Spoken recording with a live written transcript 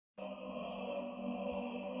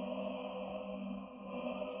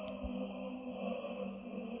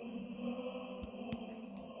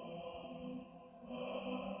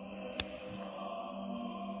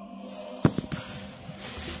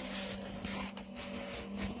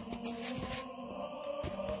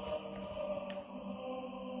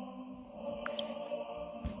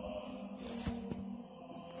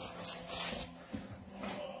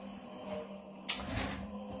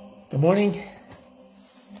Good morning.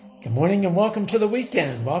 Good morning and welcome to the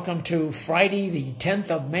weekend. Welcome to Friday, the 10th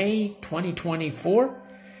of May, 2024,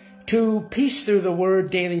 to Peace Through the Word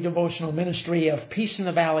Daily Devotional Ministry of Peace in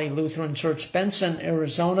the Valley Lutheran Church, Benson,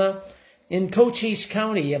 Arizona, in Cochise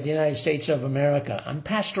County of the United States of America. I'm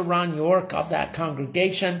Pastor Ron York of that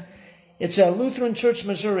congregation. It's a Lutheran Church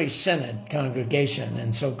Missouri Synod congregation,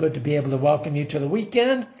 and so good to be able to welcome you to the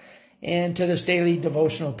weekend and to this daily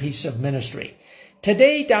devotional piece of ministry.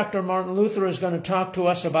 Today, Dr. Martin Luther is going to talk to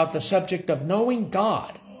us about the subject of knowing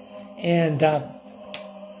God. And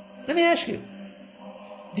let me ask you,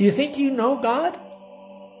 do you think you know God?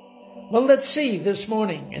 Well, let's see this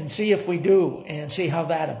morning and see if we do and see how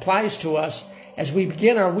that applies to us as we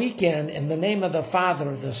begin our weekend in the name of the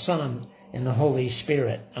Father, the Son, and the Holy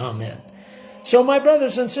Spirit. Amen. So, my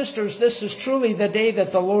brothers and sisters, this is truly the day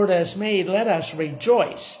that the Lord has made. Let us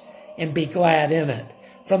rejoice and be glad in it.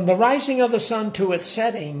 From the rising of the sun to its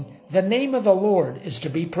setting, the name of the Lord is to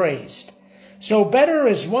be praised. So better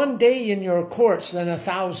is one day in your courts than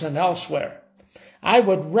 1,000 elsewhere. I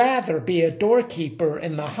would rather be a doorkeeper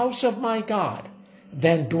in the house of my God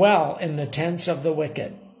than dwell in the tents of the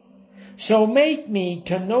wicked. So make me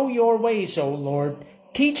to know your ways, O Lord.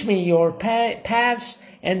 Teach me your paths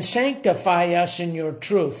and sanctify us in your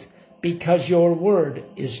truth, because your word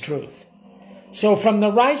is truth. So from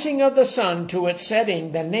the rising of the sun to its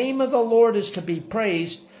setting, the name of the Lord is to be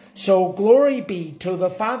praised. So glory be to the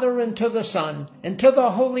Father and to the Son and to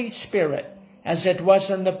the Holy Spirit, as it was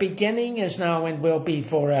in the beginning, is now, and will be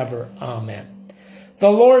forever. Amen. The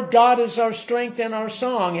Lord God is our strength and our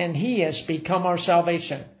song, and he has become our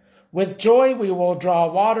salvation. With joy we will draw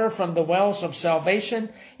water from the wells of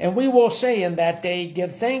salvation, and we will say in that day,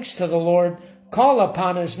 give thanks to the Lord, call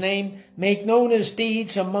upon his name, make known his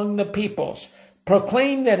deeds among the peoples.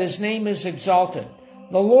 Proclaim that his name is exalted.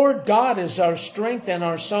 The Lord God is our strength and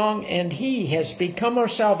our song, and he has become our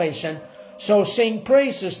salvation. So sing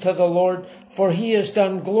praises to the Lord, for he has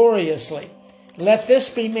done gloriously. Let this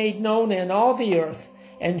be made known in all the earth,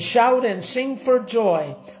 and shout and sing for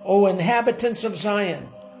joy, O inhabitants of Zion.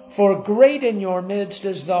 For great in your midst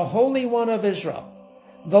is the Holy One of Israel.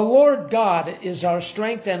 The Lord God is our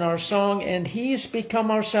strength and our song, and he has become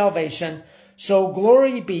our salvation. So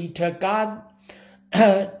glory be to God,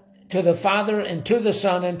 to the Father, and to the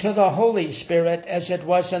Son, and to the Holy Spirit, as it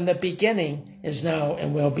was in the beginning, is now,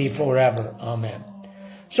 and will be forever. Amen.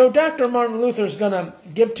 So Dr. Martin Luther is going to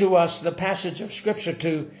give to us the passage of Scripture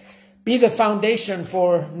to be the foundation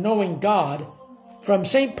for knowing God from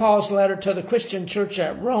St. Paul's letter to the Christian church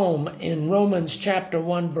at Rome in Romans chapter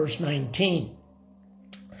 1, verse 19.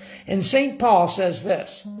 And St. Paul says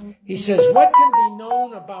this. He says, what can be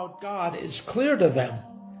known about God is clear to them,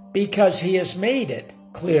 because he has made it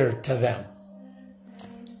clear to them.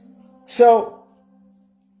 So,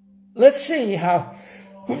 let's see how,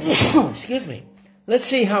 let's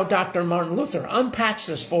see how Dr. Martin Luther unpacks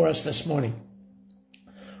this for us this morning.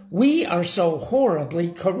 We are so horribly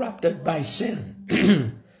corrupted by sin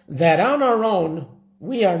that on our own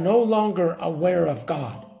we are no longer aware of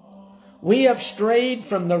God. We have strayed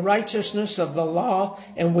from the righteousness of the law,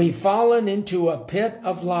 and we've fallen into a pit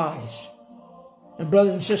of lies. And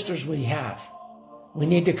brothers and sisters, we have. We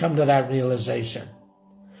need to come to that realization.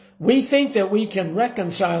 We think that we can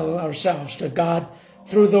reconcile ourselves to God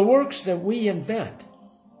through the works that we invent.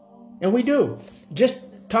 And we do. Just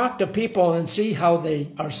talk to people and see how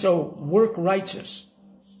they are so work righteous.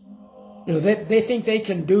 You know, they think they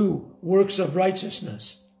can do works of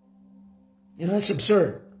righteousness. You know, that's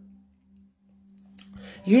absurd.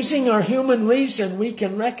 Using our human reason, we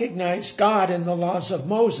can recognize God in the laws of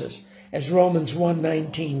Moses, as Romans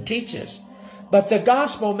 1:19 teaches. But the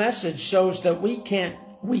gospel message shows that we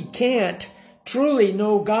can't truly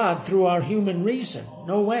know God through our human reason.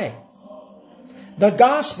 No way. The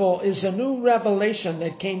gospel is a new revelation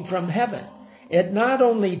that came from heaven. It not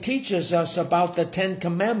only teaches us about the 10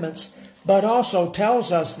 Commandments, but also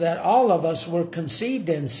tells us that all of us were conceived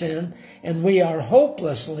in sin and we are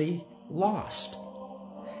hopelessly lost.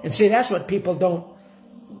 And see, that's what people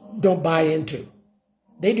don't buy into.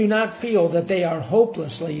 They do not feel that they are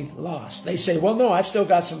hopelessly lost. They say, well, no, I've still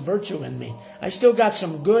got some virtue in me. I still got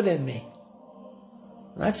some good in me.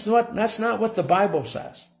 That's not what the Bible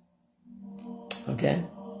says. Okay?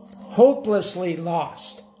 Hopelessly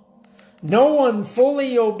lost. No one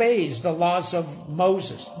fully obeys the laws of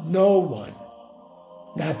Moses. No one.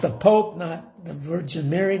 Not the Pope, not the Virgin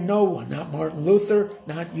Mary, no one. Not Martin Luther,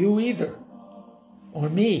 not you either. Or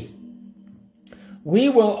me. We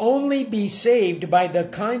will only be saved by the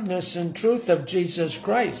kindness and truth of Jesus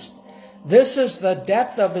Christ. This is the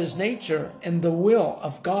depth of his nature and the will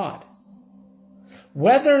of God.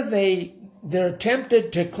 Whether they're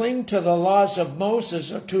tempted to cling to the laws of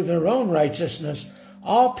Moses or to their own righteousness,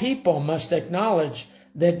 all people must acknowledge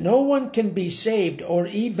that no one can be saved or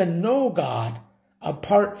even know God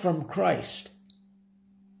apart from Christ.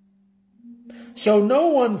 So no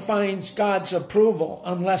one finds God's approval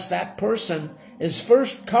unless that person is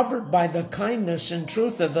first covered by the kindness and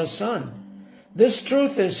truth of the Son. This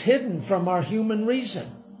truth is hidden from our human reason.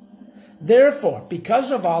 Therefore, because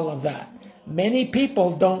of all of that, many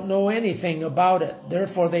people don't know anything about it.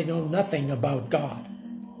 Therefore, they know nothing about God.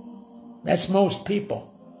 That's most people.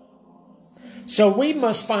 So we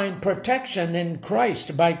must find protection in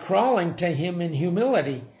Christ by crawling to Him in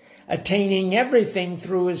humility, attaining everything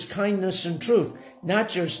through His kindness and truth, not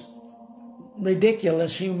just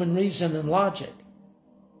ridiculous human reason and logic.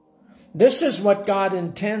 This is what God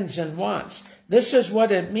intends and wants. This is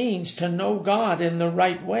what it means to know God in the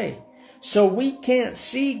right way. So we can't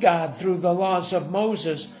see God through the laws of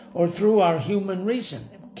Moses or through our human reason.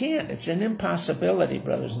 We can't. It's an impossibility,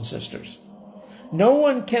 brothers and sisters. No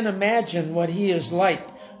one can imagine what He is like.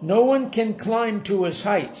 No one can climb to His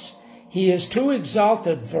heights. He is too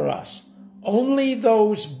exalted for us. Only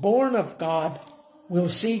those born of God will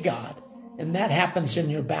see God, and that happens in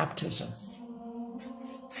your baptism.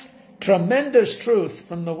 Tremendous truth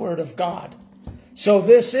from the Word of God. So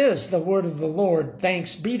this is the word of the Lord.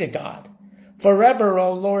 Thanks be to God. Forever,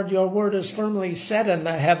 O Lord, your word is firmly set in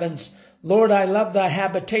the heavens. Lord, I love the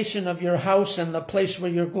habitation of your house and the place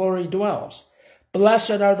where your glory dwells.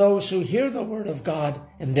 Blessed are those who hear the word of God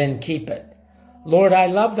and then keep it. Lord, I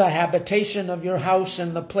love the habitation of your house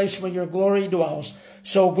and the place where your glory dwells.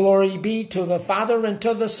 So glory be to the Father and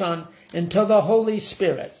to the Son and to the Holy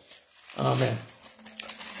Spirit. Amen.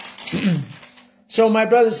 So, my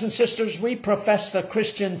brothers and sisters, we profess the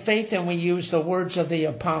Christian faith and we use the words of the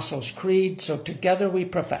Apostles' Creed. So together we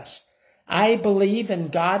profess, I believe in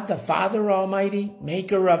God the Father Almighty,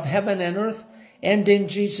 maker of heaven and earth, and in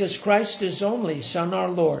Jesus Christ, his only Son, our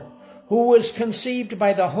Lord, who was conceived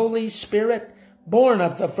by the Holy Spirit, born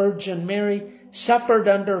of the Virgin Mary, suffered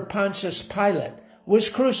under Pontius Pilate, was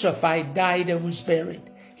crucified, died, and was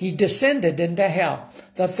buried. He descended into hell.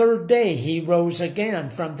 The third day he rose again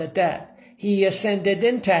from the dead. He ascended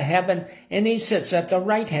into heaven, and he sits at the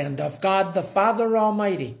right hand of God the Father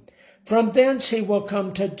Almighty. From thence he will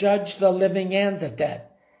come to judge the living and the dead.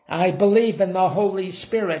 I believe in the Holy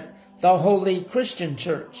Spirit, the holy Christian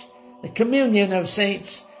church, the communion of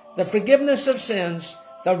saints, the forgiveness of sins,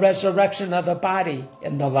 the resurrection of the body,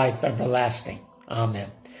 and the life everlasting. Amen.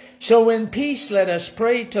 So in peace let us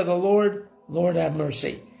pray to the Lord. Lord, have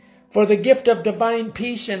mercy. For the gift of divine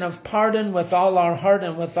peace and of pardon with all our heart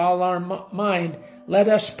and with all our mind, let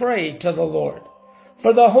us pray to the Lord.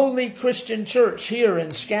 For the holy Christian church here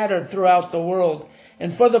and scattered throughout the world,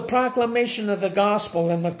 and for the proclamation of the gospel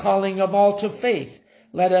and the calling of all to faith,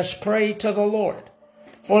 let us pray to the Lord.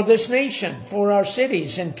 For this nation, for our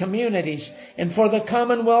cities and communities, and for the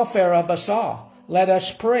common welfare of us all, let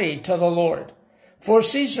us pray to the Lord. For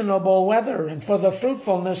seasonable weather and for the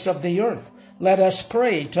fruitfulness of the earth, let us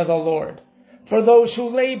pray to the Lord. For those who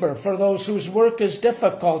labor, for those whose work is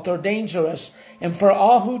difficult or dangerous, and for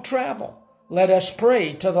all who travel, let us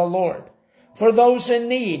pray to the Lord. For those in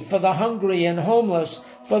need, for the hungry and homeless,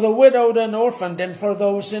 for the widowed and orphaned, and for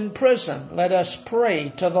those in prison, let us pray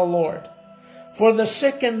to the Lord. For the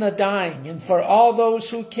sick and the dying, and for all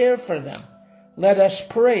those who care for them, let us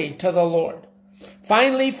pray to the Lord.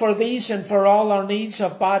 Finally, for these and for all our needs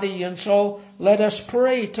of body and soul, let us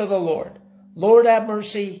pray to the Lord. Lord, have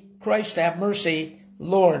mercy. Christ, have mercy.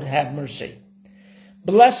 Lord, have mercy.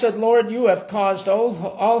 Blessed Lord, you have caused all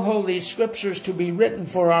holy scriptures to be written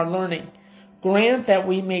for our learning. Grant that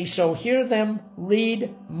we may so hear them,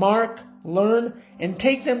 read, mark, learn, and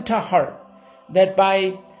take them to heart, that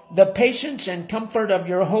by the patience and comfort of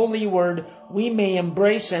your holy word, we may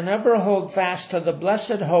embrace and ever hold fast to the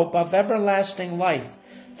blessed hope of everlasting life,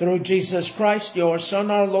 through Jesus Christ, your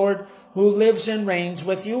Son, our Lord, who lives and reigns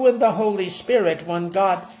with you in the Holy Spirit, one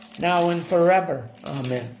God, now and forever.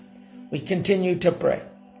 Amen. We continue to pray.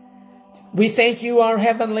 We thank you, our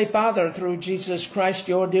Heavenly Father, through Jesus Christ,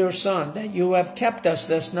 your dear Son, that you have kept us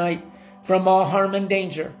this night from all harm and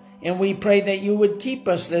danger. And we pray that you would keep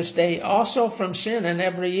us this day also from sin and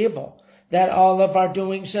every evil, that all of our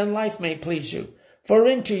doings in life may please you. For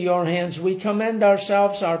into your hands we commend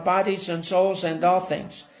ourselves, our bodies and souls, and all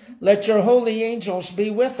things. Let your holy angels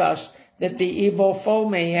be with us, that the evil foe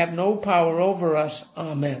may have no power over us.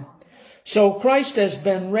 Amen. So Christ has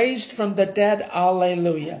been raised from the dead.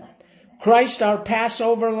 Alleluia. Christ, our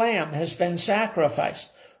Passover lamb, has been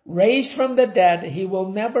sacrificed. Raised from the dead, he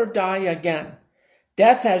will never die again.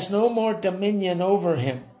 Death has no more dominion over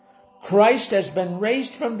him. Christ has been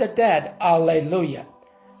raised from the dead. Alleluia.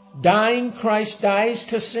 Dying, Christ dies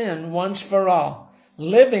to sin once for all.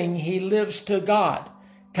 Living, he lives to God.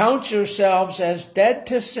 Count yourselves as dead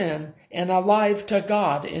to sin and alive to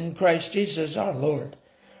God in Christ Jesus our Lord.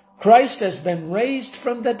 Christ has been raised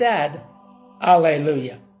from the dead.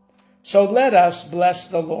 Alleluia. So let us bless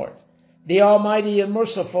the Lord. The Almighty and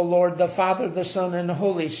merciful Lord, the Father, the Son, and the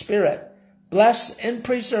Holy Spirit, bless and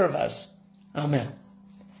preserve us. Amen.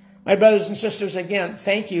 My brothers and sisters, again,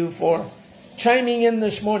 thank you for chiming in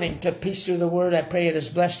this morning to Peace Through the Word. I pray it has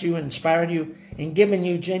blessed you, inspired you, and given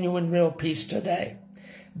you genuine, real peace today.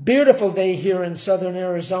 Beautiful day here in southern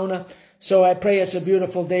Arizona, so I pray it's a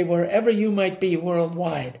beautiful day wherever you might be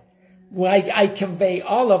worldwide. I convey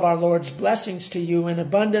all of our Lord's blessings to you in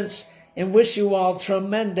abundance and wish you all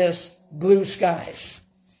tremendous blue skies.